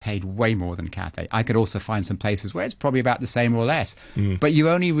paid way more than Cathay. I could also find some places where it's probably about the same or less. But you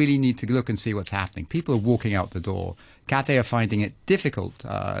only really need to look and see what's happening. People are walking out the door. Cathay are finding it difficult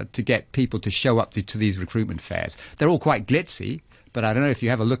to get people to show up to these recruitment fairs. They're all quite glitzy, but I don't know if you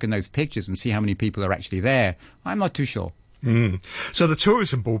have a look in those pictures and see how many people are actually there. I'm not too sure. So the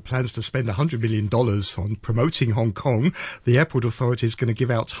Tourism Board plans to spend $100 million on promoting Hong Kong. The airport authority is going to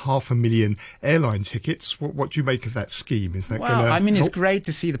give out 500,000 airline tickets. What do you make of that scheme? Is that going to help? It's great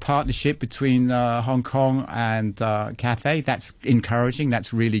to see the partnership between Hong Kong and Cathay. That's encouraging.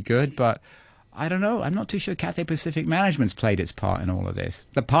 That's really good. But I don't know. I'm not too sure Cathay Pacific Management's played its part in all of this.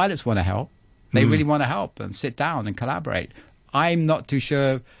 The pilots want to help. They really want to help and sit down and collaborate. I'm not too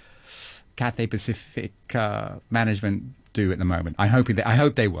sure Cathay Pacific Management do at the moment. I hope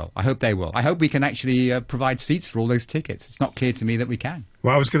they will. I hope we can actually provide seats for all those tickets. It's not clear to me that we can.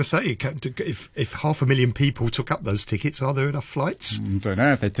 Well, I was going to say, if 500,000 people took up those tickets, are there enough flights? Don't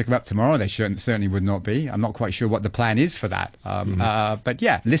know. If they took them up tomorrow, they certainly would not be. I'm not quite sure what the plan is for that. But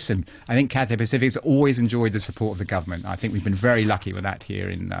yeah, listen, I think Cathay Pacific's always enjoyed the support of the government. I think we've been very lucky with that here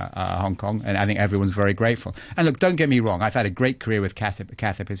in Hong Kong, and I think everyone's very grateful. And look, don't get me wrong, I've had a great career with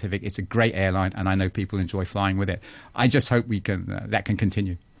Cathay Pacific. It's a great airline, and I know people enjoy flying with it. I just hope that can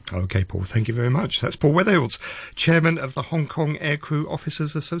continue. OK, Paul, thank you very much. That's Paul Weatherhill, Chairman of the Hong Kong Aircrew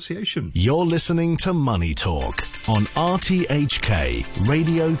Officers Association. You're listening to Money Talk on RTHK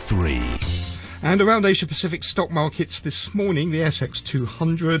Radio 3. And around Asia-Pacific stock markets this morning, the ASX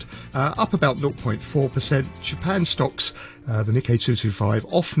 200 up about 0.4%. Japan stocks, the Nikkei 225,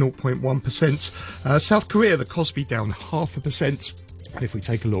 off 0.1%. South Korea, the Kospi down 0.5%. And if we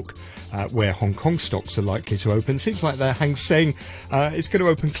take a look at where Hong Kong stocks are likely to open, seems like the Hang Seng is going to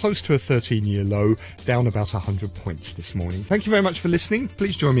open close to a 13-year low, down about 100 points this morning. Thank you very much for listening.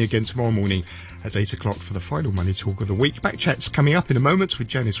 Please join me again tomorrow morning at 8 o'clock for the final Money Talk of the week. Back chat's coming up in a moment with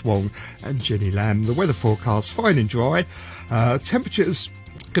Janice Wong and Jenny Lamb. The weather forecast, fine and dry. Temperatures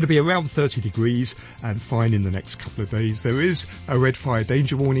going to be around 30 degrees and fine in the next couple of days. There is a red fire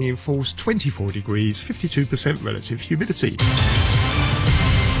danger warning in force, 24 degrees, 52% relative humidity.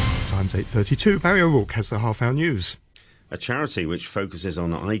 Time's 8:32. Barry O'Rourke has the half-hour news. A charity which focuses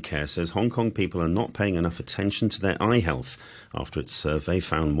on eye care says Hong Kong people are not paying enough attention to their eye health after its survey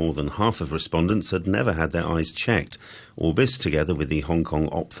found more than half of respondents had never had their eyes checked. Orbis, together with the Hong Kong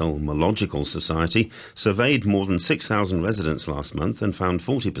Ophthalmological Society, surveyed more than 6,000 residents last month and found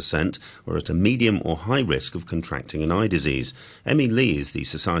 40% were at a medium or high risk of contracting an eye disease. Emmy Lee is the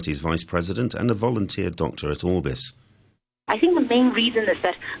Society's Vice President and a volunteer doctor at Orbis. I think the main reason is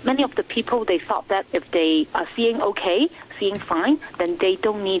that many of the people, they thought that if they are seeing okay, seeing fine, then they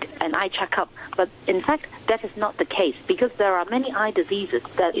don't need an eye checkup. But in fact, that is not the case, because there are many eye diseases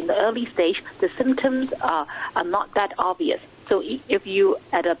that in the early stage, the symptoms are not that obvious. So if you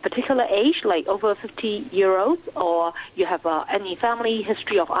at a particular age, like over 50-year-olds, or you have any family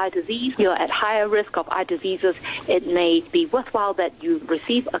history of eye disease, you're at higher risk of eye diseases, it may be worthwhile that you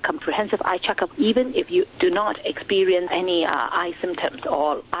receive a comprehensive eye checkup, even if you do not experience any eye symptoms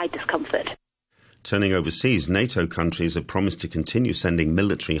or eye discomfort. Turning overseas, NATO countries have promised to continue sending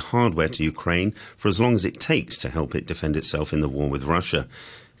military hardware to Ukraine for as long as it takes to help it defend itself in the war with Russia.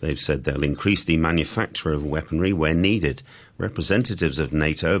 They've said they'll increase the manufacture of weaponry where needed. Representatives of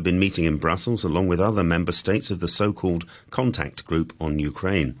NATO have been meeting in Brussels along with other member states of the so-called Contact Group on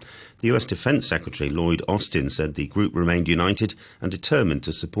Ukraine. The US Defense Secretary Lloyd Austin said the group remained united and determined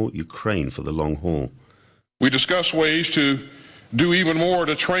to support Ukraine for the long haul. We discussed ways to do even more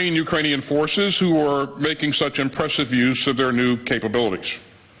to train Ukrainian forces who are making such impressive use of their new capabilities.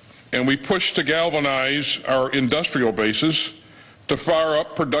 And we pushed to galvanize our industrial bases to fire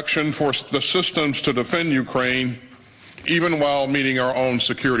up production for the systems to defend Ukraine, even while meeting our own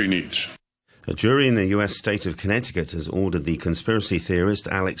security needs. A jury in the US state of Connecticut has ordered the conspiracy theorist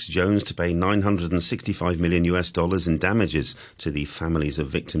Alex Jones to pay $965 million in damages to the families of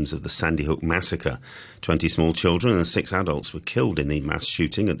victims of the Sandy Hook massacre. 20 small children and 6 adults were killed in the mass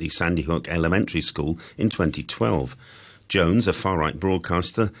shooting at the Sandy Hook Elementary School in 2012. Jones, a far-right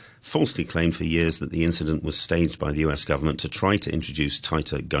broadcaster, falsely claimed for years that the incident was staged by the US government to try to introduce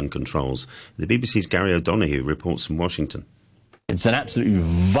tighter gun controls. The BBC's Gary O'Donoghue reports from Washington. It's an absolutely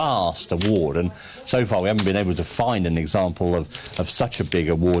vast award, and so far we haven't been able to find an example of such a big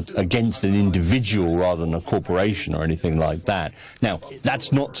award against an individual rather than a corporation or anything like that. Now,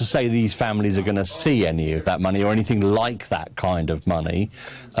 that's not to say these families are going to see any of that money or anything like that kind of money,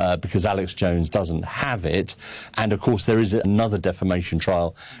 because Alex Jones doesn't have it. And, of course, there is another defamation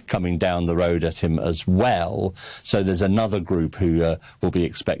trial coming down the road at him as well. So there's another group who will be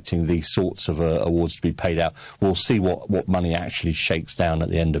expecting these sorts of awards to be paid out. We'll see what money actually actually shakes down at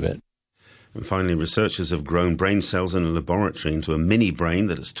the end of it. And finally, researchers have grown brain cells in a laboratory into a mini brain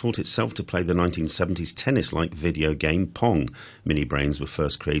that has taught itself to play the 1970s tennis-like video game Pong. Mini brains were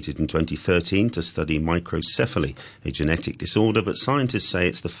first created in 2013 to study microcephaly, a genetic disorder, but scientists say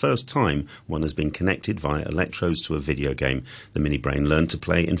it's the first time one has been connected via electrodes to a video game. The mini brain learned to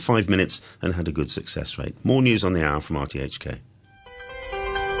play in 5 minutes and had a good success rate. More news on the hour from RTHK.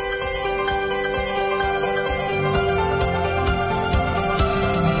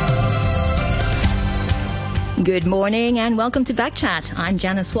 Good morning and welcome to Backchat. I'm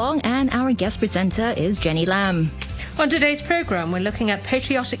Janice Wong and our guest presenter is Jenny Lam. On today's programme, we're looking at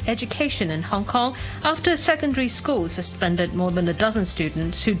patriotic education in Hong Kong after secondary schools suspended more than a dozen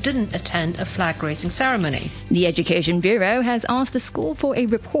students who didn't attend a flag-raising ceremony. The Education Bureau has asked the school for a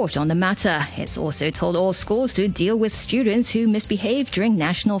report on the matter. It's also told all schools to deal with students who misbehave during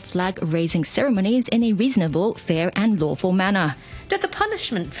national flag-raising ceremonies in a reasonable, fair and lawful manner. Did the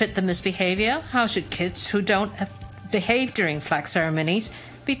punishment fit the misbehaviour? How should kids who don't behave during flag ceremonies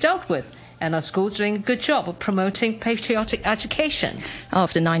be dealt with? And are schools doing a good job of promoting patriotic education?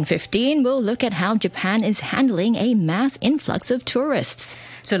 After 9:15, we'll look at how Japan is handling a mass influx of tourists.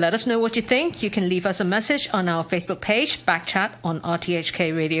 So let us know what you think. You can leave us a message on our Facebook page, Backchat on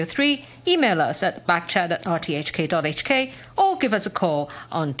RTHK Radio 3, email us at backchat@rthk.hk, or give us a call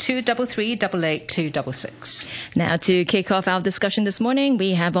on 233 88 266. Now, to kick off our discussion this morning,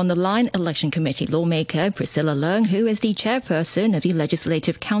 we have on the line Election Committee lawmaker Priscilla Leung, who is the chairperson of the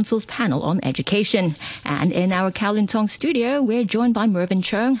Legislative Council's panel on education. And in our Kowloon Tong studio, we're joined by Mervyn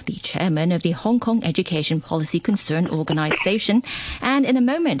Cheung, the chairman of the Hong Kong Education Policy Concern Organisation. And in a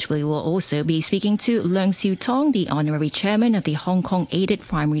moment, we will also be speaking to Leung Siu-tong, the honorary chairman of the Hong Kong Aided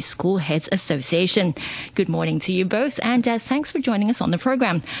Primary School Heads Association. Good morning to you both, and thanks for joining us on the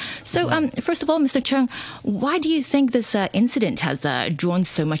program. So, first of all, Mr. Cheung, why do you think this incident has drawn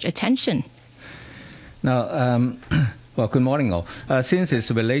so much attention? Now, well, good morning all. Since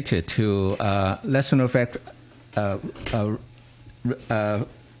it's related to national flag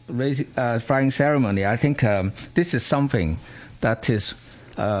flying ceremony, I think this is something that is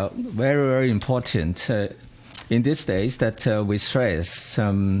very, very important in these days, that we stress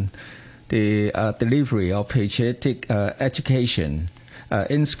the delivery of patriotic education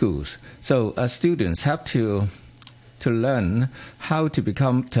in schools. So students have to learn how to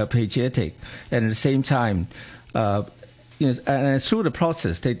become patriotic, and at the same time, and through the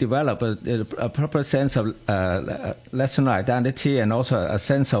process, they develop a proper sense of national identity and also a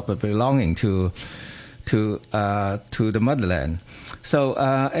sense of belonging to the motherland. So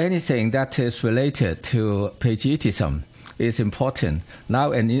anything that is related to patriotism is important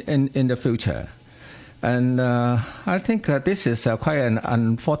now and in the future. And I think this is quite an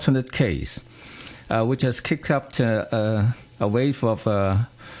unfortunate case, which has kicked up a wave of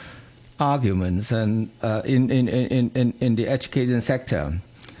arguments and in the education sector.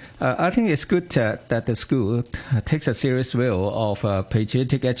 I think it's good that the school takes a serious view of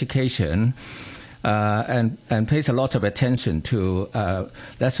patriotic education and pays a lot of attention to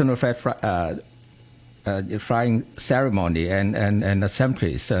national flag flying ceremony and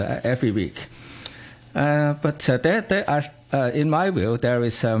assemblies every week. But there are, in my view, there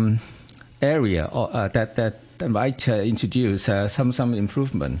is some area that might introduce some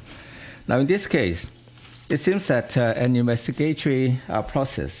improvement. Now, in this case, it seems that an investigatory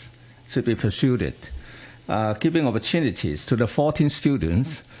process should be pursued, giving opportunities to the 14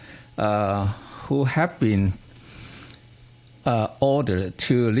 students who have been ordered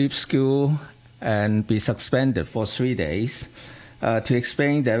to leave school and be suspended for 3 days to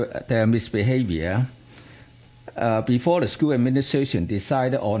explain their misbehavior before the school administration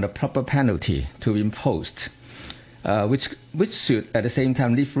decided on a proper penalty to be imposed, which should at the same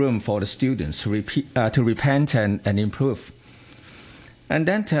time leave room for the students to repent and improve. And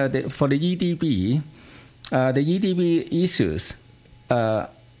then for the EDB, the EDB issues.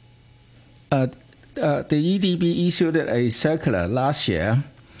 The EDB issued a circular last year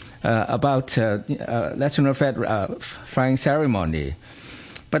about national flag flying ceremony,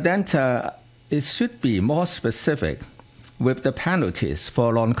 but then it should be more specific with the penalties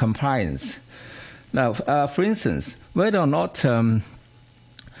for non-compliance. Now, for instance, whether or not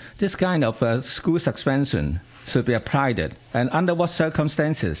this kind of school suspension should be applied, and under what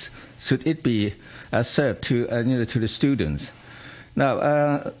circumstances should it be served to the students.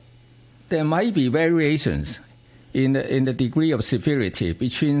 Now, there might be variations in the degree of severity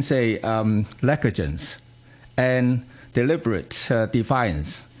between, say, negligence and deliberate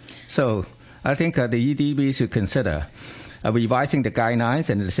defiance. So I think the EDB should consider revising the guidelines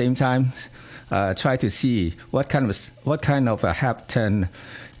and at the same time try to see what kind of help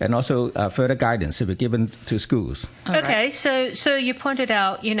and also further guidance to be given to schools. Okay, so you pointed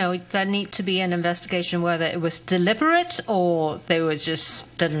out, there need to be an investigation whether it was deliberate or they were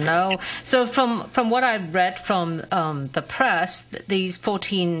just didn't know. So from what I read from the press, these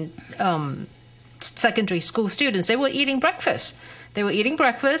 14 secondary school students, they were eating breakfast.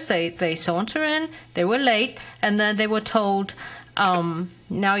 They saunter in, they were late, and then they were told,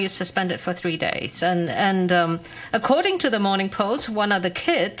 now you're suspended for 3 days. And according to the Morning Post, one of the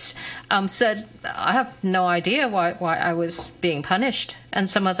kids said, I have no idea why I was being punished. And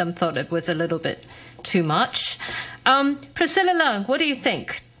some of them thought it was a little bit too much. Priscilla Leung, what do you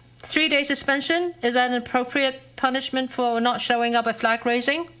think? 3 day suspension, is that an appropriate punishment for not showing up at flag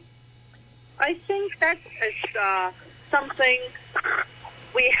raising? I think that is something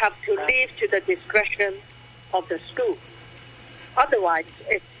we have to leave to the discretion of the school. Otherwise,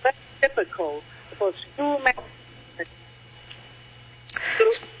 it's very difficult for school management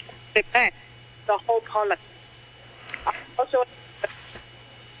to demand the whole policy. Also,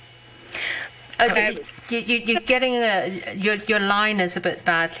 okay, you're getting your line is a bit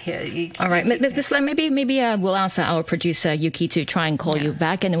bad here. All right, Ms. Leung, maybe we'll ask our producer Yuki to try and call you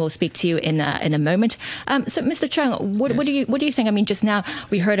back, and then we'll speak to you in a moment. So, Mr. Cheung, what do you think? I mean, just now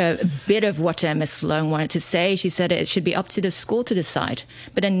we heard a bit of what Ms. Leung wanted to say. She said it should be up to the school to decide,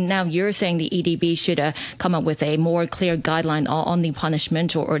 but then now you're saying the EDB should come up with a more clear guideline on the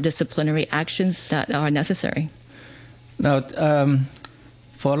punishment or disciplinary actions that are necessary. Now,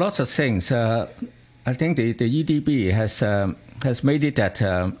 for lots of things, I think the EDB has made it that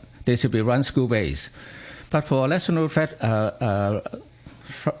they should be run school-based. But for national flag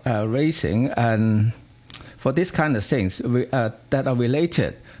raising and for these kind of things that are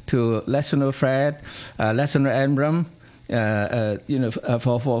related to national flag, national emblem, for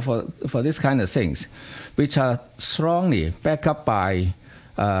these kind of things, which are strongly backed up by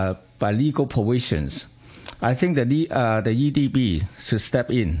legal provisions, I think the EDB should step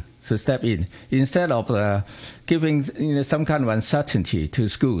in instead of giving some kind of uncertainty to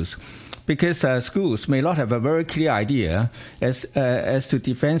schools, because schools may not have a very clear idea as to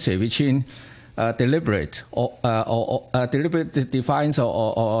differentiate between deliberate or deliberate defiance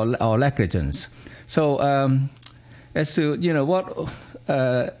or negligence. So as to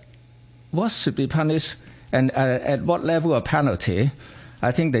what should be punished and at what level of penalty,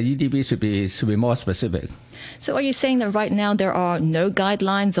 I think the EDB should be more specific. So are you saying that right now there are no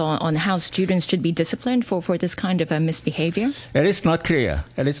guidelines on how students should be disciplined for this kind of misbehavior? It is not clear.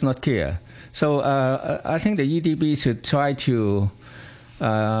 So I think the EDB should try to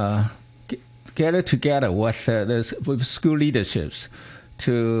gather together with school leaderships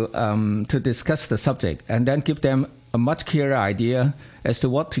to discuss the subject and then give them a much clearer idea as to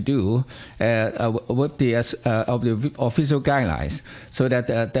what to do with the official guidelines, so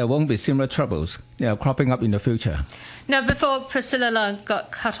that there won't be similar troubles cropping up in the future. Now, before Priscilla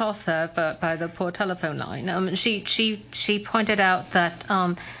got cut off there by the poor telephone line, she pointed out that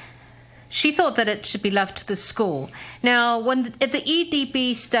she thought that it should be left to the school. Now, if the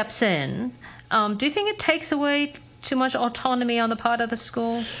EDB steps in, do you think it takes away too much autonomy on the part of the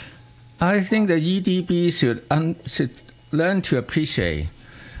school? I think the EDB should learn to appreciate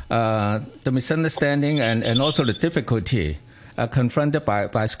the misunderstanding and also the difficulty confronted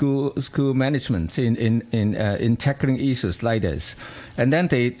by school management in tackling issues like this, and then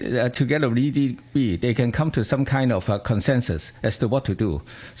they together with EDB they can come to some kind of consensus as to what to do.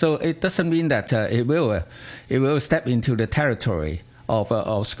 So it doesn't mean that it will step into the territory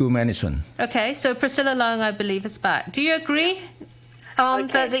of school management. Okay, so Priscilla Leung, I believe, is back. Do you agree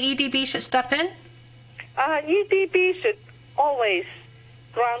that the EDB should step in? EDB should always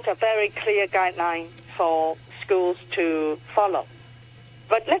grant a very clear guideline for schools to follow.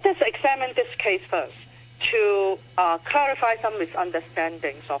 But let us examine this case first to clarify some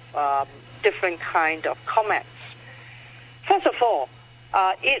misunderstandings of different kind of comments. First of all,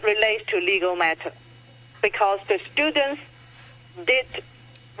 it relates to legal matter because the students did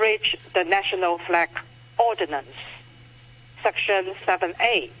breach the National Flag Ordinance, Section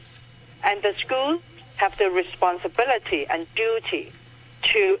 7A, and the schools have the responsibility and duty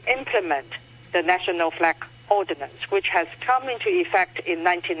to implement the National Flag Ordinance, which has come into effect in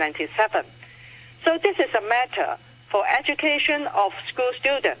 1997. So this is a matter for education of school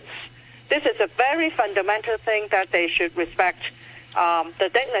students. This is a very fundamental thing that they should respect the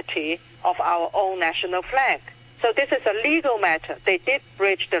dignity of our own national flag. So this is a legal matter. They did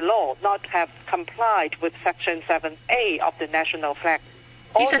breach the law, not have complied with Section 7A of the National Flag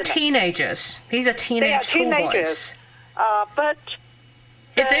Ordinance. These are teenagers. These are teenage schoolboys. But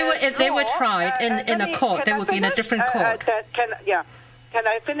If they were tried in a court, they would be in a different court. Can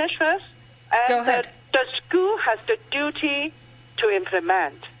I finish first? Go ahead. The school has the duty to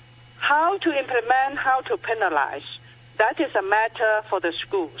implement. How to implement, how to penalize, that is a matter for the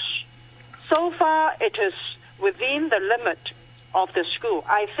schools. So far, it is within the limit of the school.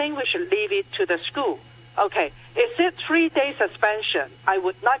 I think we should leave it to the school. Okay, is it 3-day suspension? I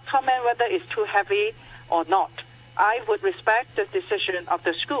would not comment whether it's too heavy or not. I would respect the decision of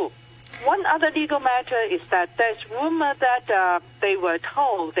the school. One other legal matter is that there's rumor that they were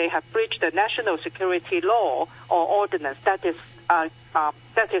told they have breached the national security law or ordinance. That is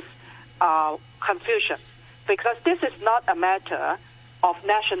confusion, because this is not a matter of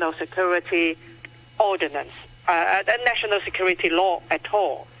national security ordinance, national security law at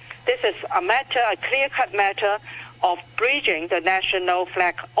all. This is a clear-cut matter of breaching the national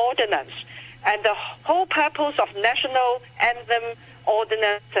flag ordinance. And the whole purpose of national anthem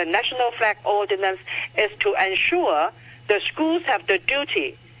ordinance and national flag ordinance is to ensure the schools have the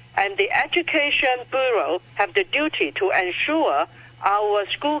duty and the Education Bureau have the duty to ensure our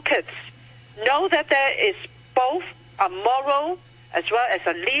school kids know that there is both a moral as well as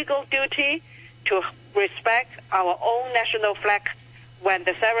a legal duty to respect our own national flag when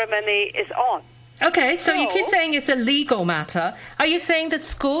the ceremony is on. Okay, so you keep saying it's a legal matter. Are you saying that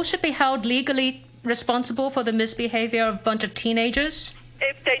schools should be held legally responsible for the misbehavior of a bunch of teenagers?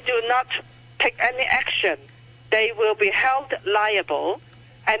 If they do not take any action, they will be held liable,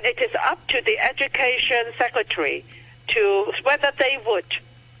 and it is up to the Education Secretary to whether they would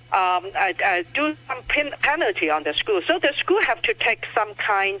do some penalty on the school. So the school have to take some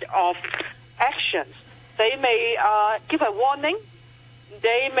kind of actions. They may give a warning.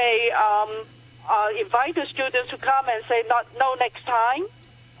 They may invite the students to come and say, no next time.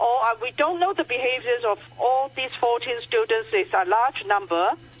 Or we don't know the behaviors of all these 14 students. It's a large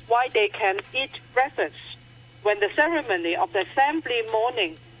number. Why they can eat breakfast when the ceremony of the assembly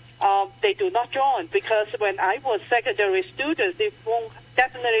morning, they do not join. Because when I was secondary students, it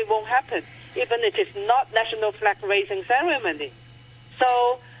definitely won't happen, even if it is not national flag raising ceremony.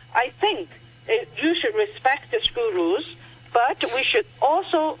 So I think you should respect the school rules, but we should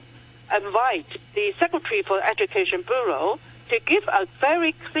also invite the Secretary for Education Bureau to give a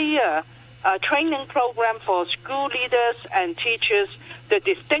very clear training program for school leaders and teachers, the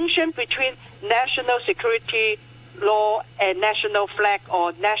distinction between national security law and national flag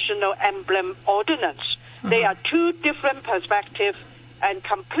or national emblem ordinance. Mm-hmm. They are two different perspectives and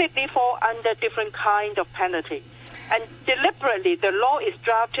completely fall under different kind of penalty. And deliberately, the law is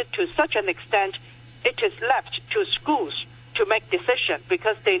drafted to such an extent it is left to schools to make decisions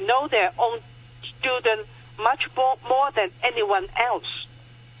because they know their own students much more than anyone else.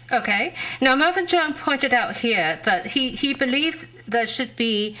 Okay. Now, Mervyn Cheung pointed out here that he believes there should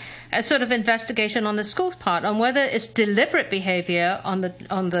be a sort of investigation on the school's part on whether it's deliberate behavior on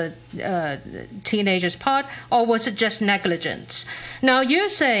the teenager's part, or was it just negligence. Now, you're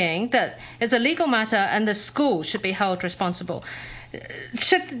saying that it's a legal matter and the school should be held responsible.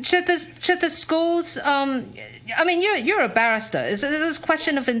 Should the schools? I mean, you're a barrister. Is it this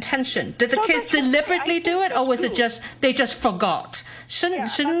question of intention? Did the kids deliberately do it, or was it just they just forgot?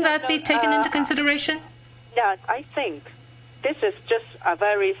 Shouldn't that be taken into consideration? Yeah, I think this is just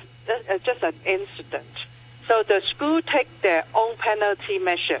just an incident. So the school take their own penalty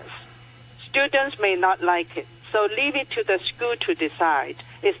measures. Students may not like it, so leave it to the school to decide.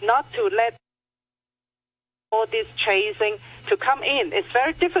 It's not to let all this chasing to come in. It's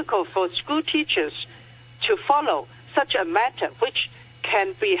very difficult for school teachers to follow such a matter, which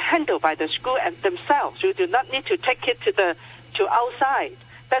can be handled by the school and themselves. You do not need to take it to outside.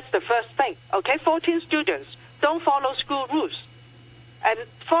 That's the first thing. Okay, 14 students don't follow school rules, and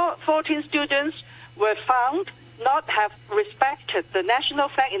 14 students were found not have respected the national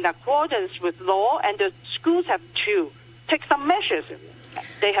flag in accordance with law, and the schools have to take some measures.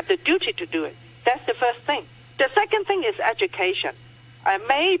 They have the duty to do it. That's the first thing. The second thing is education.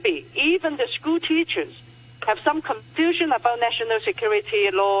 Maybe even the school teachers have some confusion about national security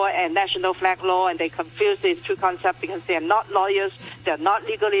law and national flag law, and they confuse these two concepts because they are not lawyers, they are not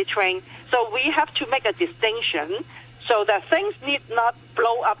legally trained. So we have to make a distinction so that things need not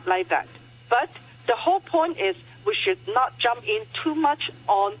blow up like that. But the whole point is we should not jump in too much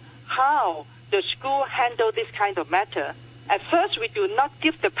on how the school handle this kind of matter. At first, we do not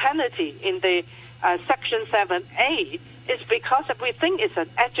give the penalty in the Section 7A is because we think it's an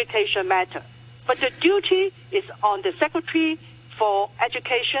education matter. But the duty is on the Secretary for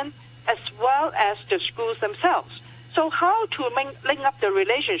Education as well as the schools themselves. So how to link up the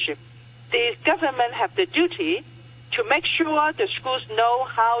relationship? The government have the duty to make sure the schools know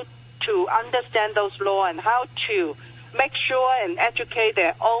how to understand those laws and how to make sure and educate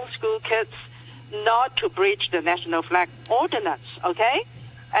their own school kids not to breach the national flag ordinance, okay?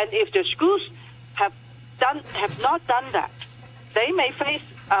 And if the schools have not done that, they may face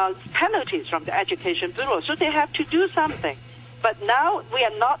penalties from the Education Bureau, so they have to do something. But now we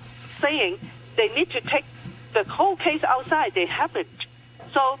are not saying they need to take the whole case outside. They haven't.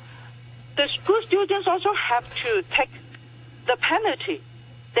 So the school students also have to take the penalty.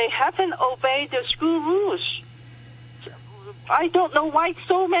 They haven't obeyed the school rules. I don't know why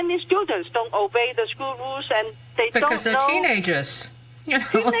so many students don't obey the school rules, and they because don't know. Because they're teenagers. You know?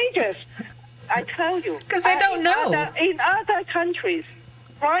 Teenagers, I tell you. Because they don't know. In other countries,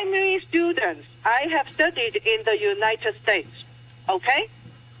 primary students, I have studied in the United States, okay?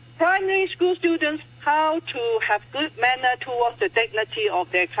 Primary school students, how to have good manner towards the dignity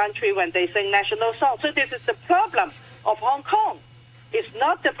of their country when they sing national songs. So this is the problem of Hong Kong. It's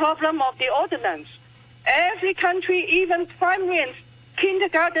not the problem of the ordinance. Every country, even primary and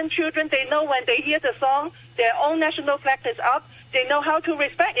kindergarten children, they know when they hear the song, their own national flag is up, they know how to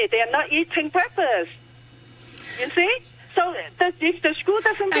respect it. They are not eating breakfast. You see? So if the school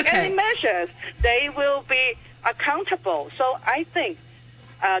doesn't take any measures, they will be accountable. So I think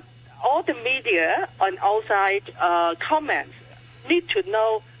all the media on outside comments need to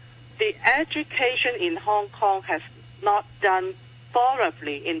know the education in Hong Kong has not done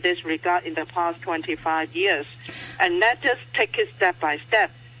thoroughly in this regard in the past 25 years. And let us take it step by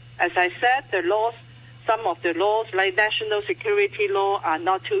step. As I said, the laws, some of the laws like national security law are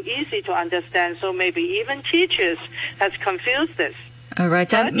not too easy to understand, so maybe even teachers has confused this. All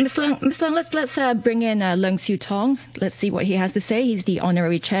right, Ms. Leung, let's bring in Leung Siu-tong. Let's see what he has to say. He's the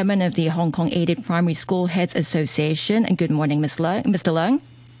Honorary Chairman of the Hong Kong Aided Primary School Heads Association. And good morning, Mr. Leung.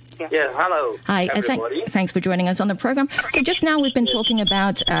 Yeah, hello. Hi, thanks for joining us on the program. So just now we've been talking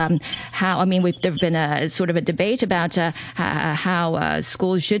about there's been a sort of a debate about how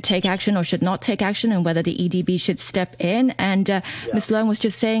schools should take action or should not take action and whether the EDB should step in. And Ms. Leung was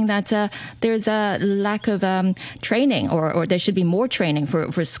just saying that there's a lack of training or there should be more training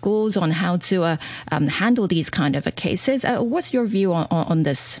for schools on how to handle these kind of cases. What's your view on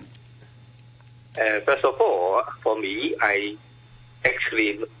this? First of all, for me, I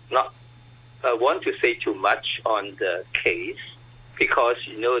actually not want to say too much on the case because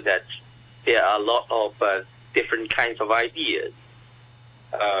you know that there are a lot of different kinds of ideas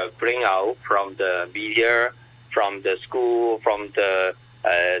bring out from the media, from the school, from the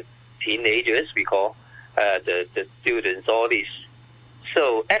teenagers, we call the students, all this.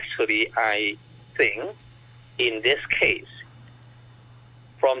 So actually, I think in this case,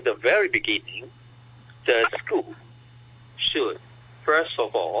 from the very beginning, the school should first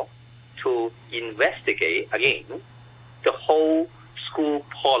of all, to investigate, again, the whole school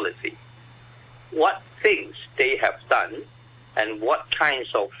policy. What things they have done and what kinds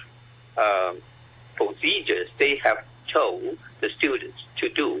of procedures they have told the students to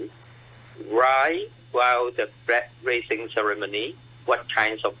do right while the flag raising ceremony, what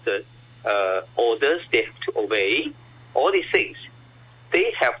kinds of the orders they have to obey, all these things.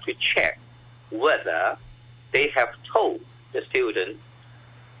 They have to check whether they have told the student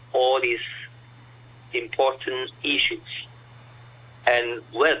all these important issues and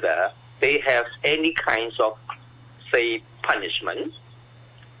whether they have any kinds of, say, punishment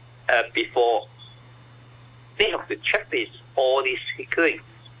before. They have to check all these things.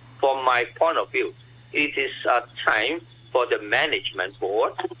 From my point of view, it is a time for the management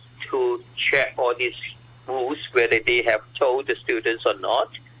board to check all these rules, whether they have told the students or not.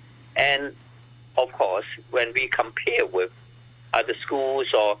 And of course, when we compare with other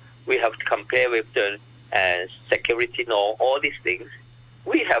schools or we have to compare with the security law, all these things,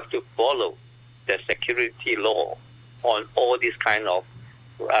 we have to follow the security law on all these kind of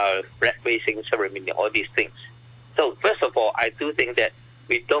flag raising ceremony, all these things. So first of all, I do think that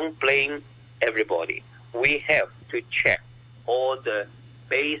we don't blame everybody. We have to check all the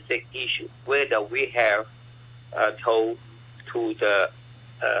basic issues, whether we have told to the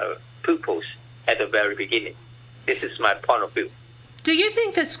pupils at the very beginning. This is my point of view. Do you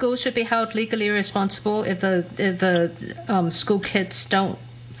think that schools should be held legally responsible if the school kids don't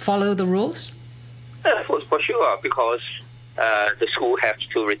follow the rules? For sure, because the school has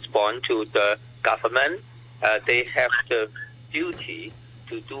to respond to the government. They have the duty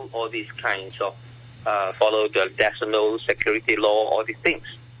to do all these kinds of follow the national security law, all these things.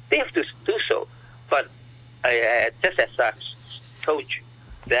 They have to do so. But just as I told you,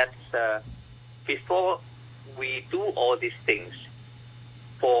 that before we do all these things,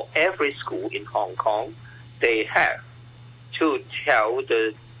 for every school in Hong Kong, they have to tell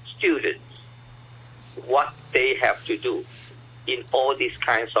the students what they have to do in all these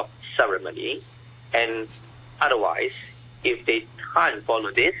kinds of ceremony, and otherwise, if they can't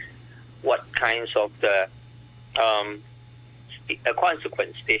follow this, what kinds of the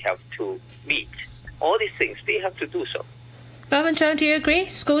consequence they have to meet. All these things, they have to do so. Mervyn, Cheung, do you agree?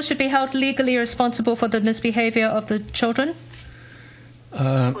 Schools should be held legally responsible for the misbehavior of the children?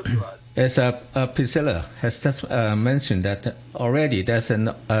 As Priscilla has just mentioned, that already there's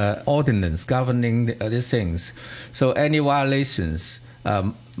an ordinance governing these things. So any violations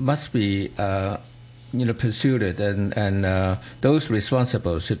must be pursued, and those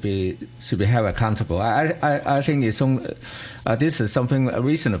responsible should be held accountable. I think this is something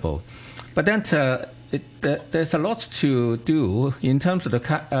reasonable, but then there's a lot to do in terms of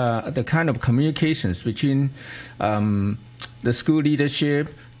the kind of communications between the school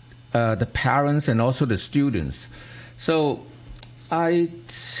leadership, the parents, and also the students. So I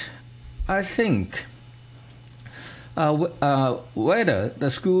think whether the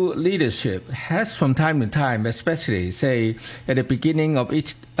school leadership has from time to time, especially say at the beginning of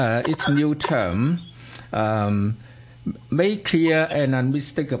each new term, make clear and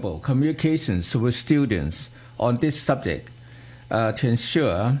unmistakable communications with students on this subject to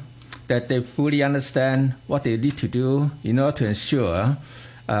ensure that they fully understand what they need to do in order to ensure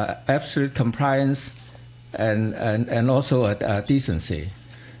absolute compliance and also decency.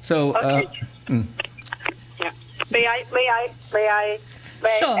 So, okay. Yeah. May I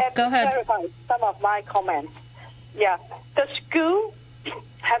go ahead. Clarify some of my comments? Yeah, the school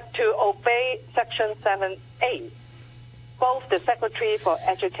have to obey Section 7A. Both the Secretary for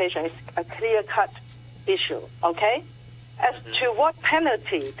Education is a clear-cut issue. Okay. As to what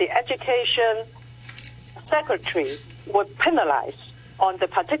penalty the Education Secretary would penalize on the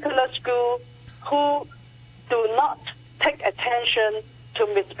particular school who do not take attention to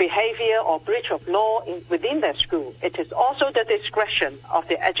misbehavior or breach of law within their school, it is also the discretion of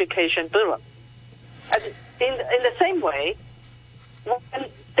the Education Bureau. And in the same way, when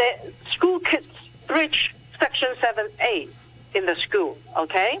the school kids breach Section 7A in the school,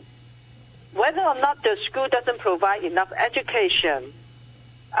 okay, whether or not the school doesn't provide enough education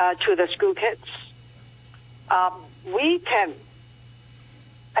to the school kids, we can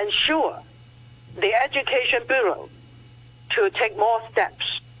ensure the Education Bureau to take more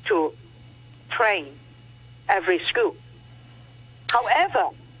steps to train every school. However,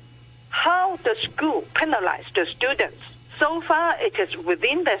 how the school penalize the students, so far it is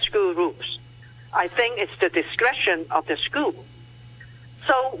within the school rules. I think it's the discretion of the school.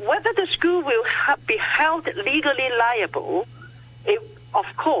 So whether the school will be held legally liable, of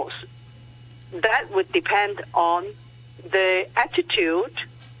course, that would depend on the attitude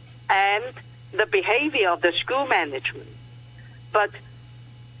and the behavior of the school management. But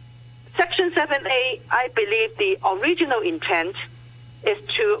Section 7A, I believe the original intent is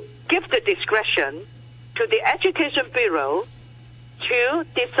to give the discretion to the Education Bureau to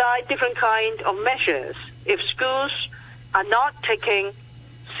decide different kinds of measures if schools are not taking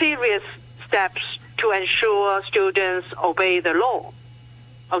serious steps to ensure students obey the law.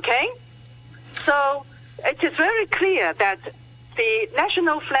 Okay? So it is very clear that the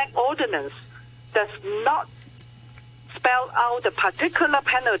National Flag Ordinance does not spell out the particular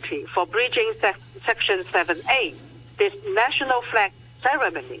penalty for breaching Section 7A, this national flag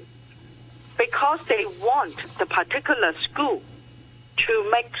ceremony, because they want the particular school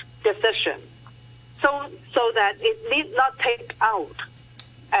to make decision, so that it need not take out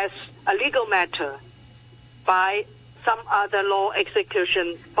as a legal matter by some other law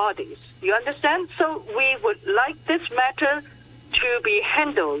execution bodies. You understand? So we would like this matter to be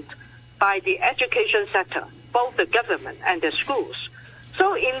handled by the education sector, both the government and the schools.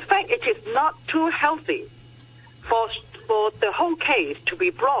 So in fact, it is not too healthy for the whole case to be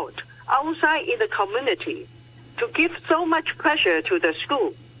brought outside in the community to give so much pressure to the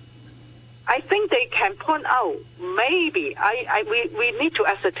school. I think they can point out, maybe we need to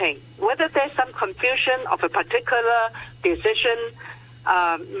ascertain whether there's some confusion of a particular decision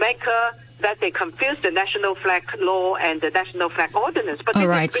maker, that they confuse the national flag law and the national flag ordinance. But all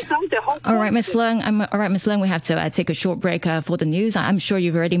right, all right, Ms. Leung. We have to take a short break for the news. I'm sure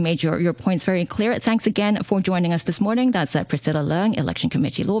you've already made your points very clear. Thanks again for joining us this morning. That's Priscilla Leung, Election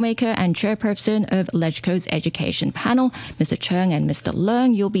Committee lawmaker and chairperson of Legco's education panel. Mr. Cheung and Mr.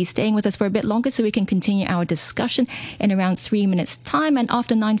 Leung, you'll be staying with us for a bit longer so we can continue our discussion in around 3 minutes' time. And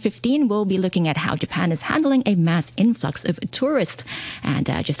after 9:15, we'll be looking at how Japan is handling a mass influx of tourists. And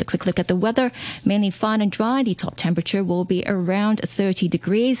just a quick look at the weather. weather, mainly fine and dry. The top temperature will be around 30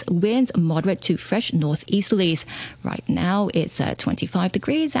 degrees. Winds moderate to fresh northeasterlies. Right now it's 25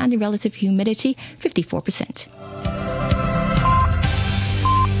 degrees and the relative humidity 54%.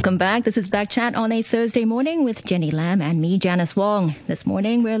 Welcome back. This is Back Chat on a Thursday morning with Jenny Lam and me, Janice Wong. This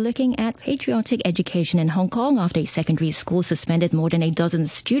morning, we're looking at patriotic education in Hong Kong after a secondary school suspended more than a dozen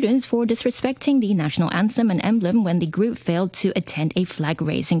students for disrespecting the national anthem and emblem when the group failed to attend a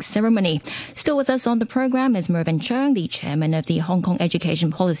flag-raising ceremony. Still with us on the program is Mervyn Cheung, the chairman of the Hong Kong Education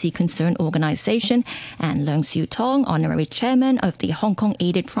Policy Concern Organisation, and Leung Siu-tong, honorary chairman of the Hong Kong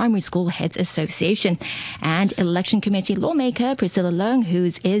Aided Primary School Heads Association, and election committee lawmaker Priscilla Leung, who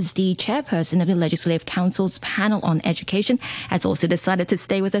is the chairperson of the Legislative Council's panel on education, has also decided to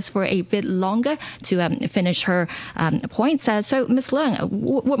stay with us for a bit longer to finish her points. So, Ms. Leung,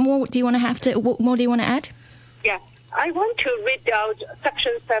 what more do you want to add? Yeah, I want to read out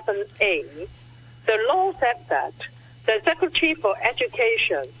Section 7A. The law said that the Secretary for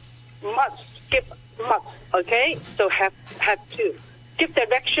Education must give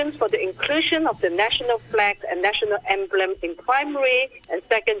directions for the inclusion of the national flag and national emblem in primary and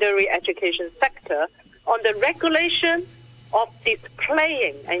secondary education sector on the regulation of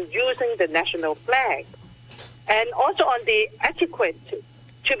displaying and using the national flag, and also on the etiquette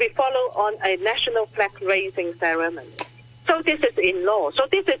to be followed on a national flag raising ceremony. So this is in law. So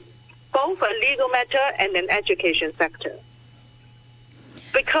this is both a legal matter and an education sector.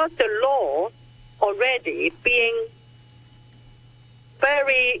 Because the law already being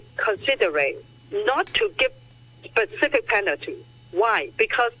very considerate not to give specific penalty. Why?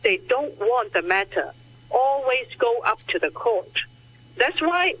 Because they don't want the matter always go up to the court. That's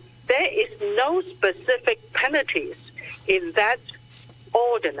why there is no specific penalties in that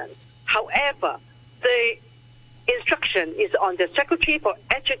ordinance. However, the instruction is on the Secretary for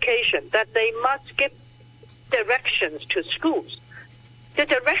Education that they must give directions to schools. The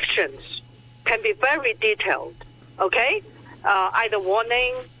directions can be very detailed, okay? Either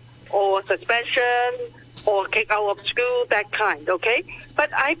warning or suspension or kick out of school, that kind, okay?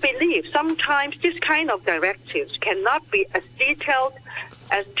 But I believe sometimes this kind of directives cannot be as detailed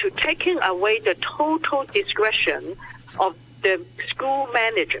as to taking away the total discretion of the school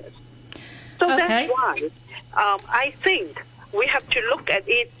managers. So That's why I think we have to look at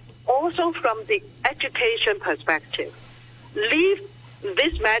it also from the education perspective. Leave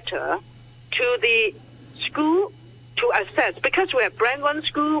this matter to the school to assess, because we have Band 1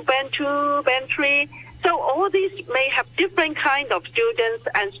 school, Band 2, Band 3. So all these may have different kind of students,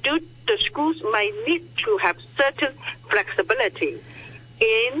 and the schools might need to have certain flexibility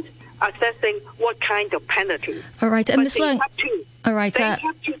in assessing what kind of penalties. All right, Ms. Leung. They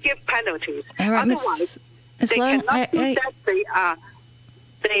have to give penalties. All right, Otherwise, Ms. they Leung, cannot do that.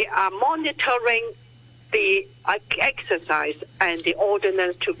 They are monitoring the exercise and the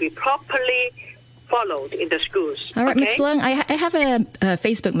ordinance to be properly followed in the schools. All right, okay? Ms. Leung, I have a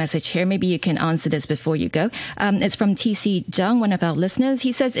Facebook message here. Maybe you can answer this before you go. It's from TC Cheung, one of our listeners.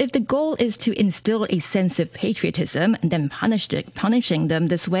 He says, if the goal is to instill a sense of patriotism, then punishing them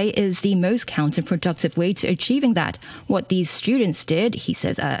this way is the most counterproductive way to achieving that. What these students did, he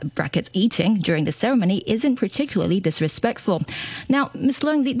says, brackets eating, during the ceremony isn't particularly disrespectful. Now, Ms.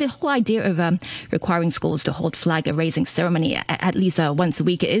 Leung, the whole idea of requiring schools to hold flag-raising ceremony at least once a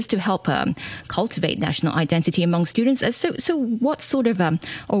week is to help cultivate national identity among students. So what sort of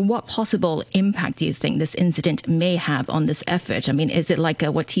or what possible impact do you think this incident may have on this effort? I mean, is it like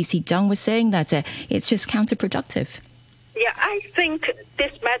what TC Cheung was saying, that it's just counterproductive? Yeah, I think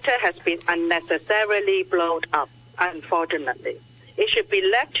this matter has been unnecessarily blown up, unfortunately. It should be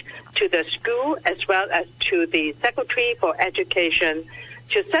left to the school as well as to the Secretary for Education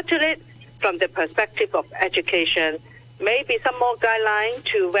to settle it from the perspective of education. Maybe some more guideline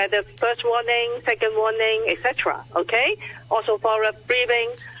to whether first warning, second warning, etc. Okay? Also for a briefing.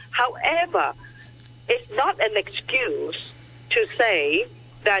 However, it's not an excuse to say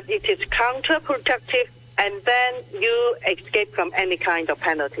that it is counterproductive and then you escape from any kind of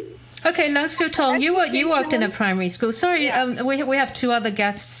penalty. Okay, Leung Siu-tong, you worked in a primary school. Sorry, we have two other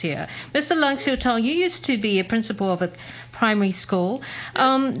guests here. Mr. Leung Siu-tong, you used to be a principal of a primary school.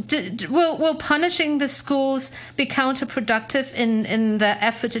 Will punishing the schools be counterproductive in the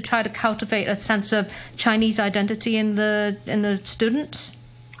effort to try to cultivate a sense of Chinese identity in the students?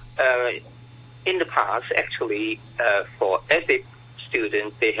 In the past, actually, for every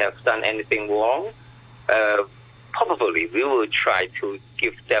student, they have done anything wrong, probably we will try to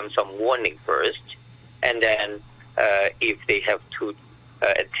give them some warning first, and then if they have to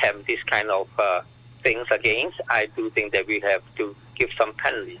attempt this kind of things again, I do think that we have to give some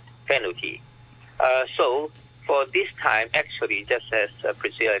penalties. penalty. So for this time, actually, just as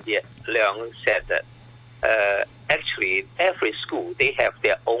Priscilla Leung said that actually every school, they have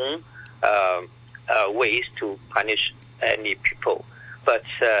their own ways to punish any people. But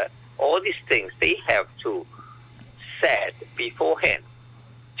all these things, they have to said beforehand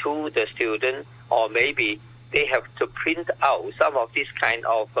to the student, or maybe they have to print out some of this kind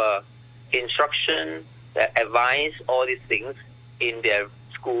of instruction, advice, all these things in their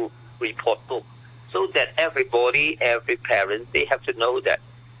school report book, so that everybody, every parent, they have to know that.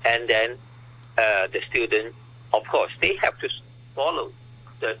 And then the student, of course, they have to follow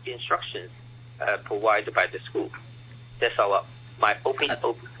the instructions provided by the school. That's my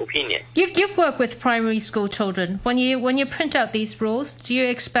opinion. You've worked with primary school children. When you print out these rules, do you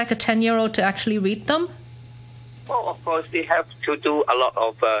expect a 10-year-old to actually read them? Well, of course, they have to do a lot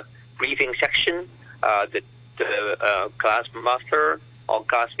of briefing section. The class master or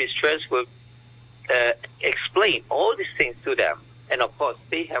class mistress will explain all these things to them. And of course,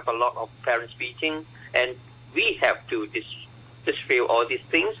 they have a lot of parents meeting, and we have to distribute all these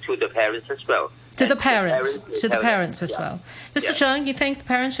things to the parents as well. To the parents as well. Mr. Cheung, you think the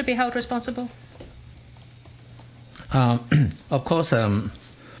parents should be held responsible? Of course,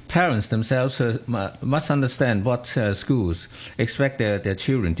 parents themselves must understand what schools expect their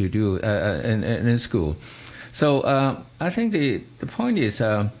children to do in school. So I think the point is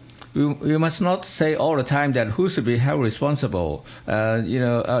we must not say all the time that who should be held responsible,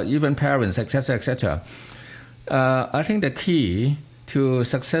 even parents, etc., etc. I think the key to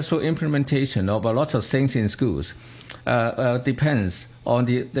successful implementation of a lot of things in schools depends on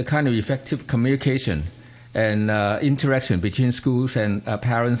the kind of effective communication and interaction between schools and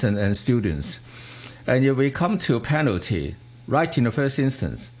parents and students. And if we come to penalty right in the first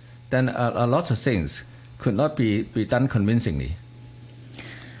instance, then a lot of things could not be done convincingly.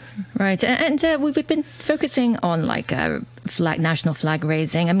 Right, and we've been focusing on national flag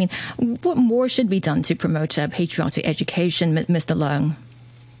raising. I mean, what more should be done to promote patriotic education, Mr. Leung?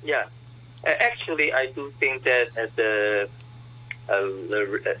 Yeah, actually, I do think that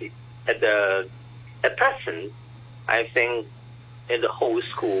at present, I think in the whole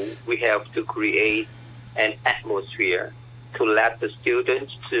school we have to create an atmosphere to let the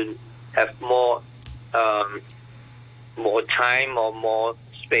students to have more time or more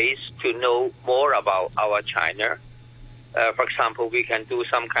space to know more about our China. For example, we can do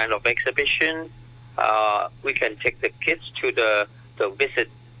some kind of exhibition. We can take the kids to visit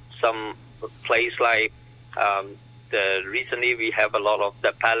some place like recently we have a lot of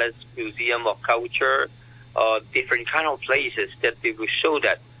the Palace Museum of Culture, different kind of places that they will show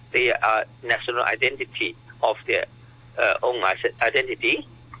that they are national identity of their own identity.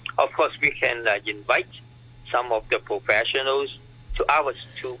 Of course, we can invite some of the professionals to our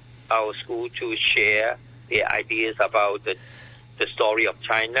school to share their ideas about the story of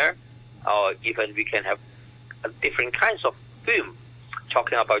China, or even we can have different kinds of film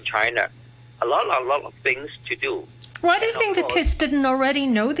talking about China. A lot of things to do. Why do you think the kids didn't already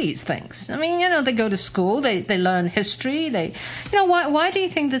know these things? I mean, they go to school, they learn history. Why do you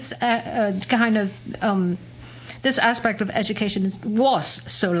think this this aspect of education was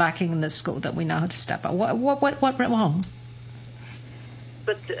so lacking in the school that we now have to step up? What went wrong?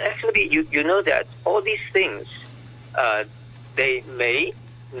 But actually, you know that all these things, they may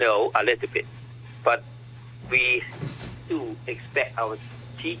know a little bit, but we do expect our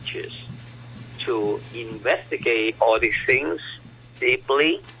teachers to investigate all these things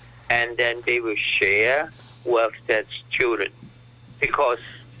deeply, and then they will share with their children. Because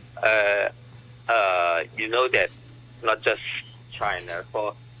you know that not just China,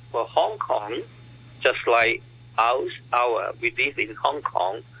 for Hong Kong, just like we live in Hong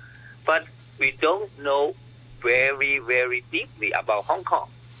Kong, but we don't know very, very deeply about Hong Kong.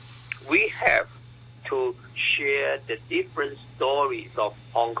 We have to share the different stories of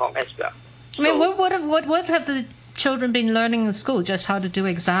Hong Kong as well. I mean, what have the children been learning in school? Just how to do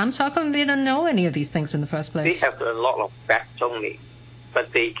exams? How come they don't know any of these things in the first place? They have a lot of facts only,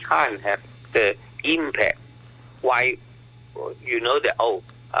 but they can't have the impact. Why? You know that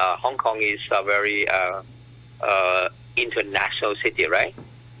Hong Kong is a very international city, right?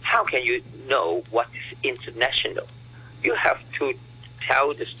 How can you know what is international? You have to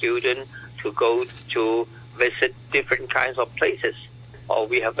tell the student to go to visit different kinds of places. Or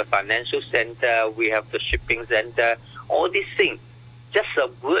we have the financial center, we have the shipping center, all these things. Just a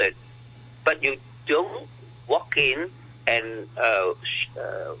word, but you don't walk in and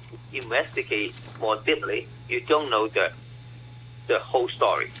investigate more deeply. You don't know the whole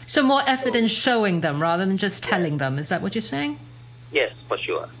story. So more evidence showing them rather than just telling them. Is that what you're saying? Yes, for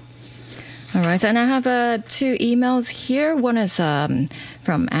sure. All right, and I have 2 emails here. One is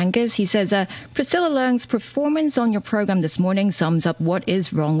from Angus. He says, Priscilla Leung's performance on your program this morning sums up what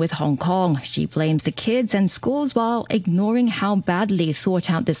is wrong with Hong Kong. She blames the kids and schools while ignoring how badly thought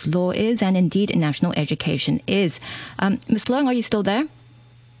out this law is and indeed national education is. Ms. Leung, are you still there?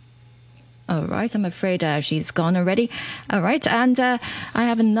 All right, I'm afraid she's gone already. All right, and I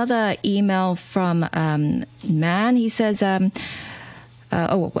have another email from Man. He says...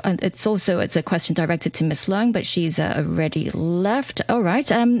 it's a question directed to Ms. Leung, but she's already left. All right.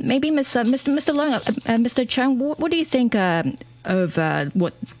 Maybe Mr. Leung, Mr. Cheung, what do you think of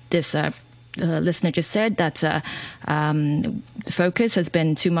what this listener just said, that the focus has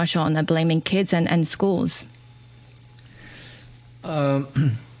been too much on blaming kids and schools? I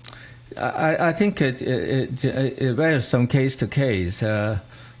think it varies from case to case.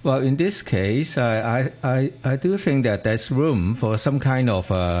 Well, in this case, I do think that there's room for some kind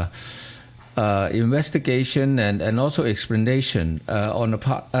of investigation and also explanation on the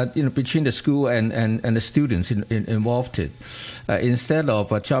part, between the school and the students involved. Instead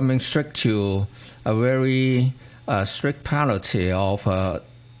of jumping straight to a very strict penalty of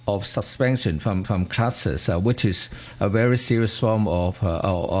suspension from classes, which is a very serious form of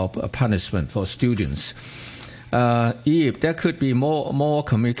punishment for students. If there could be more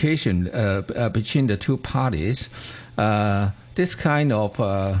communication between the two parties, this kind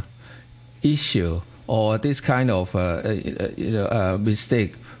of issue or this kind of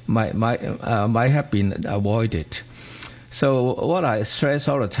mistake might have been avoided. So what I stress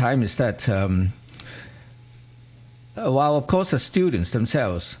all the time is that while of course the students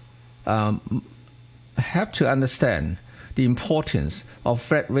themselves have to understand the importance of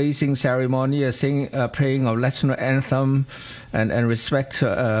flag-raising ceremony, playing of national anthem, and respect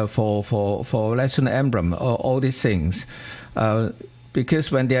for national emblem, all these things.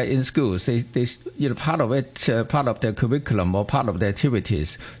 Because when they are in schools, they part of it, part of their curriculum or part of their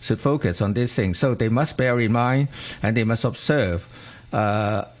activities should focus on these things. So they must bear in mind and they must observe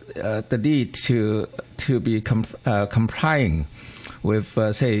the need to be complying with,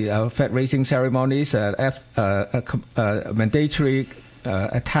 flag-raising ceremonies, mandatory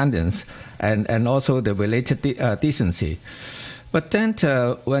attendance, and also the related decency. But then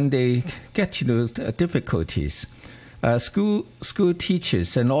when they get to difficulties, school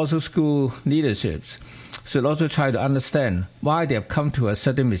teachers and also school leaderships should also try to understand why they have come to a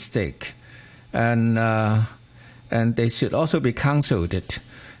certain mistake, and they should also be counseled.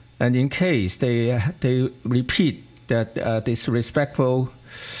 And in case they repeat that disrespectful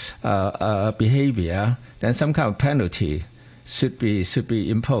behavior, then some kind of penalty should be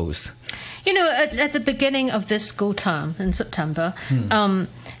imposed. At the beginning of this school term in September,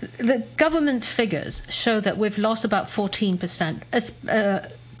 the government figures show that we've lost about 14%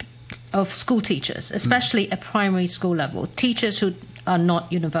 of school teachers, especially at primary school level, teachers who are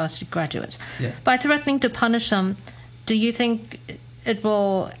not university graduates. Yeah. By threatening to punish them, do you think it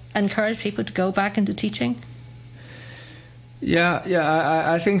will encourage people to go back into teaching?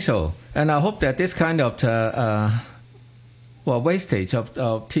 I think so. And I hope that this kind of wastage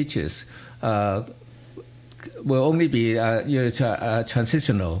of teachers will only be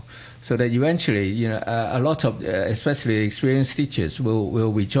transitional, so that eventually a lot of especially experienced teachers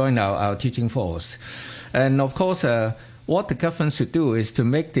will rejoin our teaching force. And of course, what the government should do is to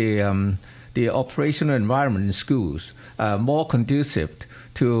make the operational environment in schools more conducive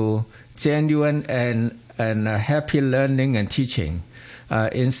to genuine and happy learning and teaching,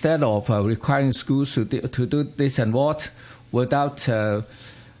 instead of requiring schools to do this and what without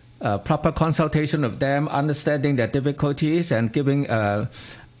proper consultation of them, understanding their difficulties, and giving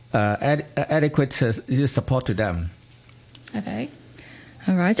adequate support to them. Okay.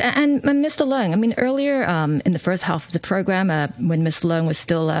 All right. And Mr. Leung, earlier in the first half of the program, when Ms. Leung was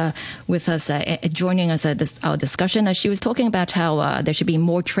still with us, joining us at our discussion, she was talking about how there should be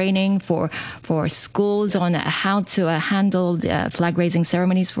more training for schools on how to handle flag-raising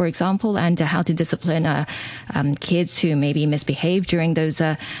ceremonies, for example, and how to discipline kids who maybe misbehave during those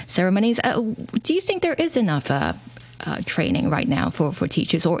ceremonies. Do you think there is enough training right now for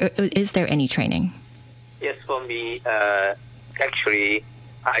teachers, or is there any training? Yes, for me, actually,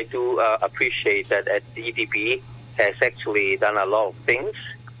 I do appreciate that the EDB has actually done a lot of things.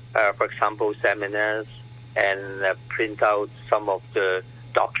 For example, seminars, and print out some of the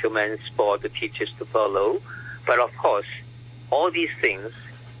documents for the teachers to follow. But of course, all these things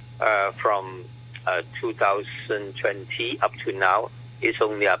from 2020 up to now is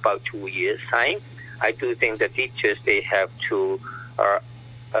only about 2 years' time. I do think the teachers, they have to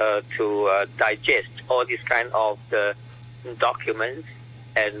digest all these kind of the documents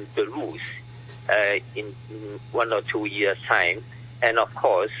and the rules in 1 or 2 years' time. And of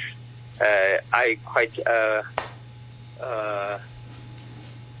course, I quite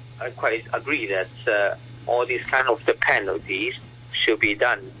agree that all these kind of the penalties should be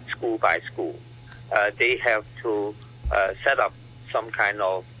done school by school. They have to set up some kind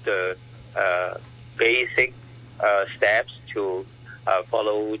of the basic steps to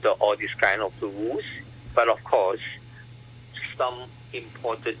follow all these kind of the rules. But of course, some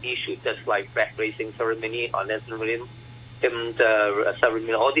important issues, just like flag raising ceremony or national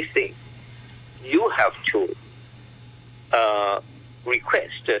ceremony, all these things, you have to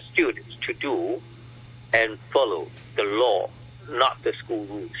request the students to do and follow the law, not the school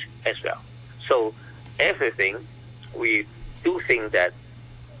rules as well. So everything, we do think that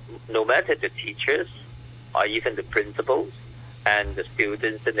no matter the teachers or even the principals and the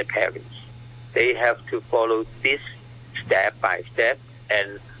students and the parents, they have to follow this step by step.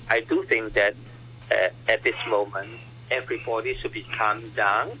 And I do think that at this moment, everybody should be calmed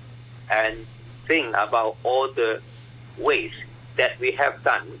down and think about all the ways that we have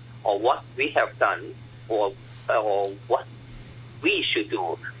done, or what we have done, or what we should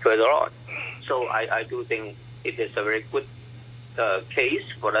do further on. So I do think it is a very good case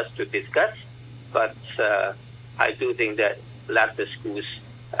for us to discuss, but I do think that let the schools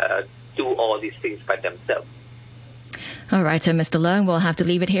do all these things by themselves. All right, so Mr. Leung, we'll have to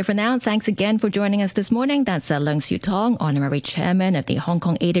leave it here for now. Thanks again for joining us this morning. That's Leung Siu-tong, Honorary Chairman of the Hong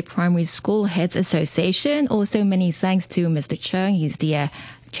Kong Aided Primary School Heads Association. Also, many thanks to Mr. Cheung. He's the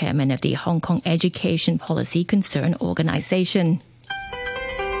Chairman of the Hong Kong Education Policy Concern Organisation.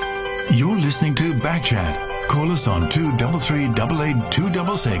 You're listening to Backchat. Call us on 233 88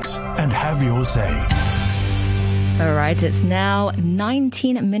 266 and have your say. All right, it's now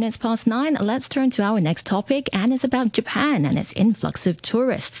 19 minutes past 9. Let's turn to our next topic, and it's about Japan and its influx of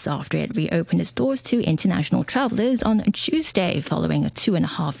tourists after it reopened its doors to international travelers on Tuesday following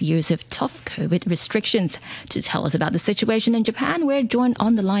 2.5 years of tough COVID restrictions. To tell us about the situation in Japan, we're joined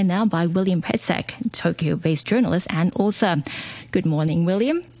on the line now by William Pesek, Tokyo-based journalist and author. Good morning,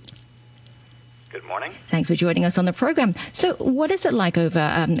 William. Good morning. Thanks for joining us on the program. So what is it like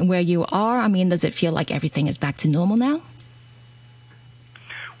over where you are? I mean, does it feel like everything is back to normal now?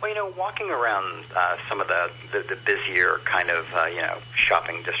 Well, walking around some of the busier kind of,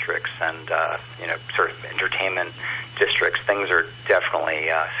 shopping districts and, sort of entertainment districts, things are definitely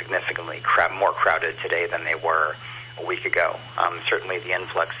significantly more crowded today than they were a week ago. Certainly the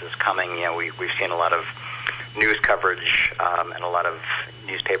influx is coming. We've seen a lot of news coverage and a lot of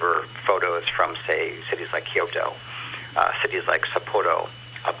newspaper photos from, say, cities like Kyoto, cities like Sapporo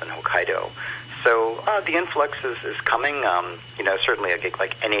up in Hokkaido. So the influx is coming. Certainly a gig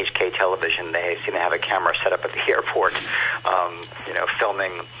like NHK Television, they seem to have a camera set up at the airport,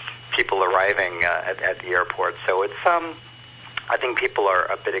 filming people arriving at the airport. So it's, I think people are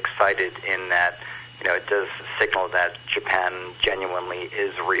a bit excited in that, it does signal that Japan genuinely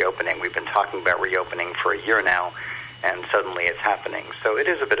is reopening. We've been talking about reopening for a year now, and suddenly it's happening. So it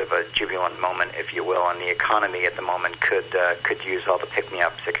is a bit of a jubilant moment, if you will, and the economy at the moment could use all the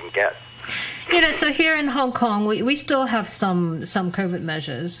pick-me-ups it can get. So here in Hong Kong, we still have some COVID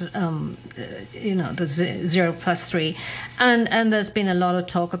measures, the 0+3, and there's been a lot of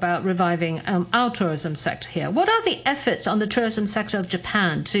talk about reviving our tourism sector here. What are the efforts on the tourism sector of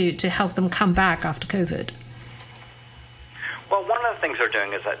Japan to help them come back after COVID? Well, one of the things they're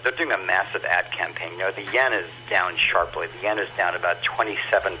doing is that they're doing a massive ad campaign. The yen is down sharply. The yen is down about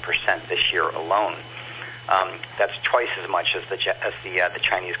 27% this year alone. That's twice as much as the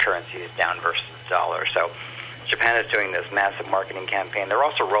Chinese currency is down versus the dollar. So Japan is doing this massive marketing campaign. They're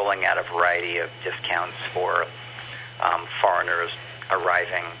also rolling out a variety of discounts for foreigners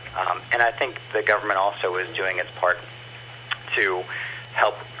arriving. And I think the government also is doing its part to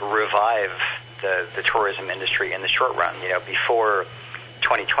help revive the tourism industry in the short run. Before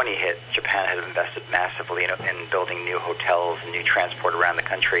 2020 hit, Japan had invested massively in building new hotels and new transport around the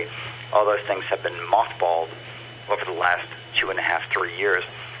country. All those things have been mothballed over the last 2.5, 3 years,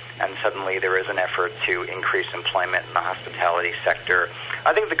 and suddenly there is an effort to increase employment in the hospitality sector.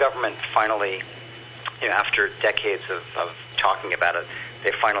 I think the government finally, after decades of talking about it,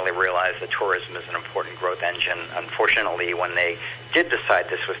 they finally realized that tourism is an important growth engine. Unfortunately, when they did decide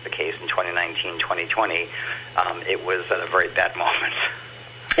this was the case in 2019, 2020, it was at a very bad moment.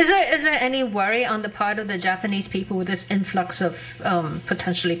 Is there any worry on the part of the Japanese people with this influx of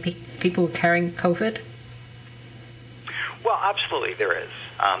potentially people carrying COVID? Well, absolutely there is.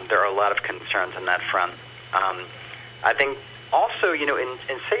 There are a lot of concerns on that front. I think also, in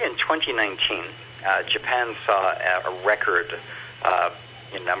 2019, Japan saw a record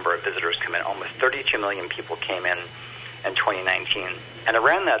number of visitors come in. Almost 32 million people came in 2019. And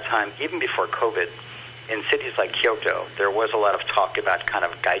around that time, even before COVID, in cities like Kyoto, there was a lot of talk about kind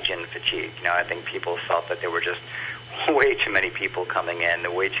of gaijin fatigue. I think people felt that there were just way too many people coming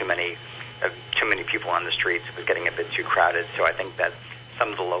in, way too many people on the streets. It was getting a bit too crowded. So I think that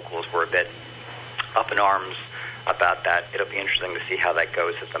some of the locals were a bit up in arms about that. It'll be interesting to see how that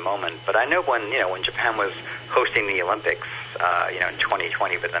goes at the moment. But I know when Japan was hosting the Olympics, in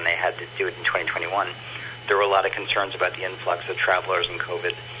 2020, but then they had to do it in 2021, there were a lot of concerns about the influx of travelers and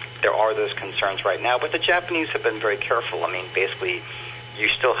COVID. There are those concerns right now, but the Japanese have been very careful. I mean, basically, you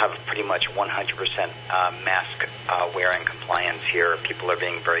still have pretty much 100% mask wearing compliance here. People are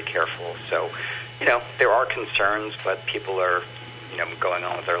being very careful. So, there are concerns, but people are, going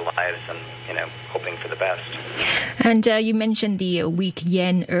on with their lives and, hoping for the best. And you mentioned the weak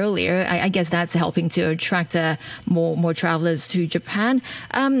yen earlier. I guess that's helping to attract more travelers to Japan.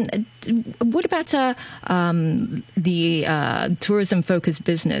 What about the tourism-focused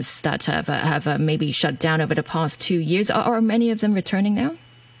business that have maybe shut down over the past 2 years? Are many of them returning now?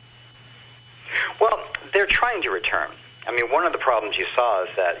 Well, they're trying to return. I mean, one of the problems you saw is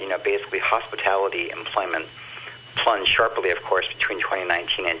that, basically hospitality employment plunged sharply, of course, between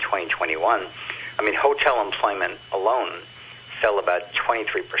 2019 and 2021. I mean, hotel employment alone fell about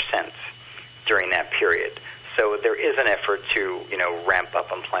 23% during that period. So there is an effort to, ramp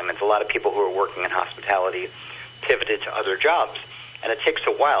up employment. A lot of people who are working in hospitality pivoted to other jobs. And it takes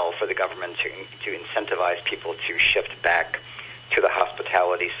a while for the government to incentivize people to shift back to the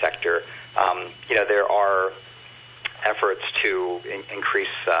hospitality sector. There are efforts to increase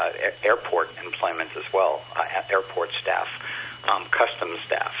airport employment as well, airport staff, customs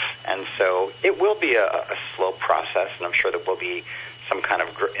staff. And so it will be a slow process, and I'm sure there will be some kind of,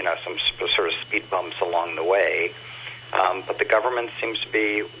 some sort of speed bumps along the way. But the government seems to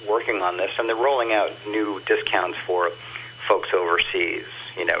be working on this, and they're rolling out new discounts for folks overseas,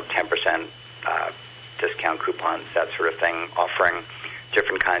 10% discount coupons, that sort of thing, offering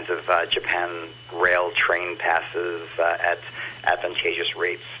different kinds of Japan rail train passes at advantageous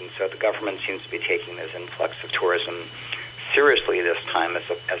rates. And so the government seems to be taking this influx of tourism seriously this time as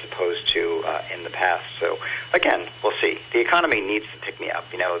opposed to in the past. So, again, we'll see. The economy needs to pick me up.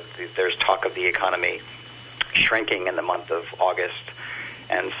 There's talk of the economy shrinking in the month of August.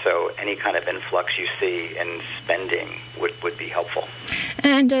 And so any kind of influx you see in spending would be helpful.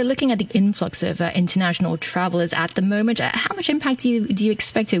 And looking at the influx of international travelers at the moment, how much impact do you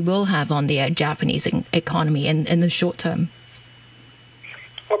expect it will have on the Japanese economy in the short term?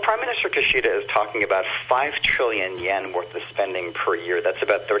 Well, Prime Minister Kishida is talking about 5 trillion yen worth of spending per year. That's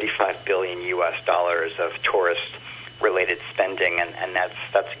about $35 billion of tourist-related spending, and that's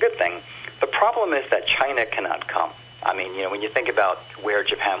a good thing. The problem is that China cannot come. I mean, when you think about where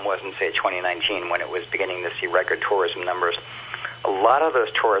Japan was in, say, 2019, when it was beginning to see record tourism numbers, a lot of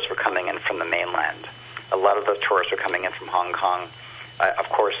those tourists were coming in from the mainland. A lot of those tourists were coming in from Hong Kong. Of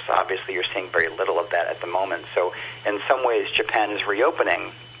course, obviously, you're seeing very little of that at the moment. So in some ways, Japan is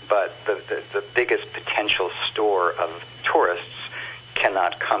reopening, but the biggest potential store of tourists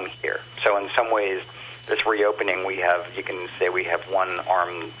cannot come here. So in some ways, this reopening, you can say we have one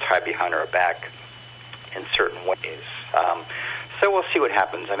arm tied behind our back in certain ways. So we'll see what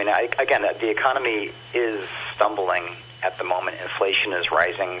happens. I mean, again, the economy is stumbling at the moment. Inflation is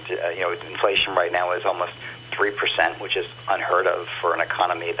rising. Inflation right now is almost 3%, which is unheard of for an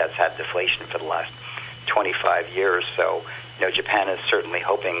economy that's had deflation for the last 25 years. So, Japan is certainly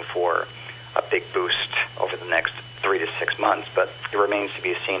hoping for a big boost over the next 3 to 6 months, but it remains to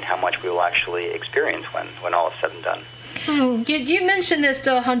be seen how much we will actually experience when all is said and done. You mentioned there's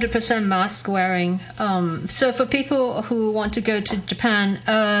still 100% mask wearing. So for people who want to go to Japan,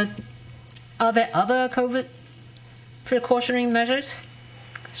 are there other COVID precautionary measures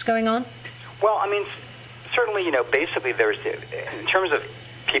going on? Well, I mean, certainly, basically there's, in terms of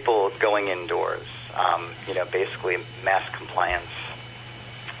people going indoors, basically mask compliance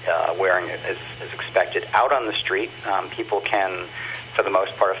wearing is expected. Out on the street, people can, for the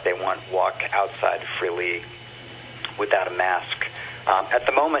most part, if they want, walk outside freely without a mask. At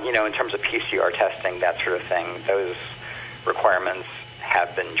the moment, in terms of PCR testing, that sort of thing, those requirements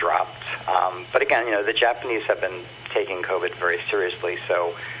have been dropped. But again, the Japanese have been taking COVID very seriously,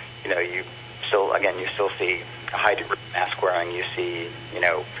 so, you still see a high degree of mask wearing. You see,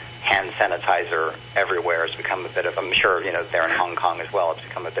 hand sanitizer everywhere. It's become a bit of, I'm sure, there in Hong Kong as well, it's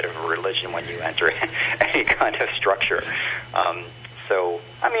become a bit of a religion when you enter any kind of structure. So,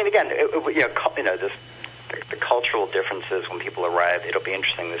 I mean, again, the cultural differences when people arrive, it'll be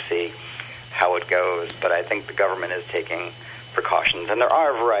interesting to see how it goes. But I think the government is taking precautions. And there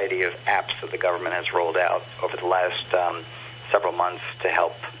are a variety of apps that the government has rolled out over the last several months to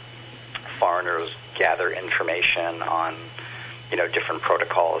help foreigners gather information on, different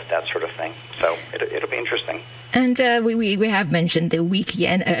protocols, that sort of thing. So it'll be interesting. And we have mentioned the weak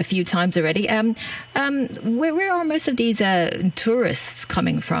yen a few times already. Where are most of these tourists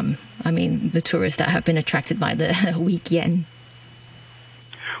coming from? I mean, the tourists that have been attracted by the weak yen.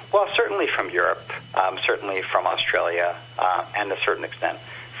 Well, certainly from Europe, certainly from Australia, and to a certain extent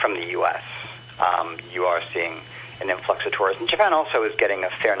from the U.S. You are seeing an influx of tourists. And Japan also is getting a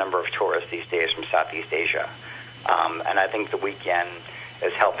fair number of tourists these days from Southeast Asia. And I think the weak yen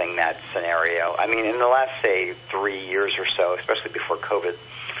is helping that scenario. I mean, in the last, say, 3 years or so, especially before COVID,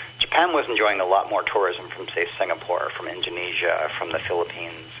 Japan was enjoying a lot more tourism from, say, Singapore, from Indonesia, from the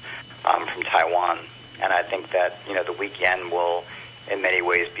Philippines, from Taiwan. And I think that, the weak yen will, in many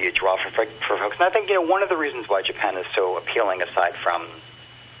ways, be a draw for folks. And I think, one of the reasons why Japan is so appealing, aside from,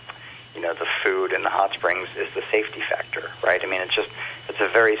 the food and the hot springs, is the safety factor, right? I mean, it's a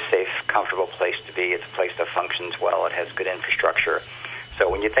very safe, comfortable place to be. It's a place that functions well. It has good infrastructure. So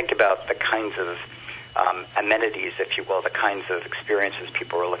when you think about the kinds of amenities, if you will, the kinds of experiences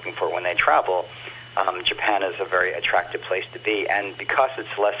people are looking for when they travel, Japan is a very attractive place to be. And because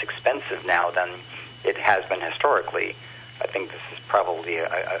it's less expensive now than it has been historically, I think this is probably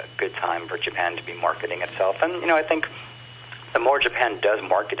a good time for Japan to be marketing itself. And, I think the more Japan does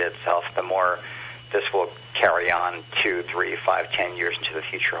market itself, the more this will carry on 2, 3, 5, 10 years into the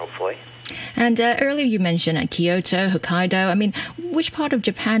future, hopefully. And earlier you mentioned Kyoto, Hokkaido. I mean, which part of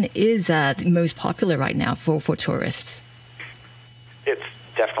Japan is the most popular right now for tourists? It's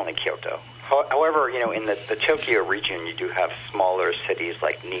definitely Kyoto. However, in the Tokyo region, you do have smaller cities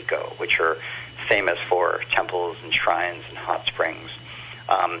like Nikko, which are famous for temples and shrines and hot springs.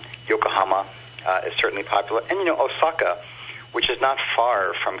 Yokohama is certainly popular. And, Osaka, which is not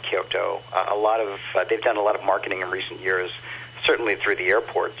far from Kyoto, they've done a lot of marketing in recent years, certainly through the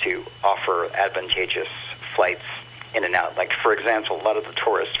airport, to offer advantageous flights in and out. Like, for example, a lot of the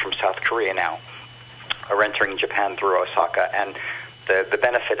tourists from South Korea now are entering Japan through Osaka, and the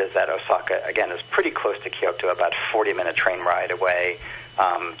benefit is that Osaka, again, is pretty close to Kyoto, about a 40-minute train ride away.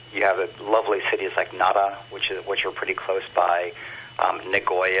 You have lovely cities like Nara, which are pretty close by.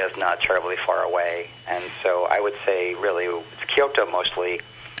 Nagoya is not terribly far away. And so I would say, really, it's Kyoto mostly,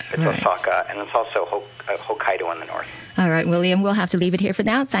 it's Osaka, and it's also Hokkaido in the north. All right, William, we'll have to leave it here for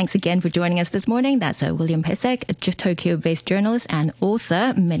now. Thanks again for joining us this morning. That's William Pesek, a Tokyo-based journalist and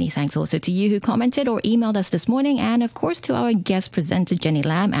author. Many thanks also to you who commented or emailed us this morning, and of course to our guest presenter Jenny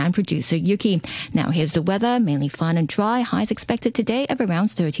Lam and producer Yuki. Now here's the weather, mainly fine and dry. Highs expected today of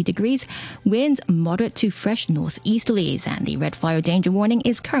around 30 degrees. Winds moderate to fresh northeasterlies, and the red fire danger warning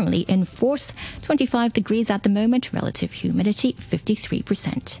is currently in force. 25 degrees at the moment, relative humidity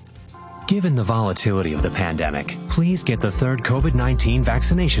 53%. Given the volatility of the pandemic, please get the third COVID-19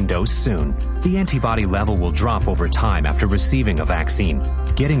 vaccination dose soon. The antibody level will drop over time after receiving a vaccine.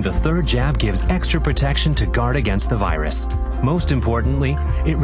 Getting the third jab gives extra protection to guard against the virus. Most importantly, it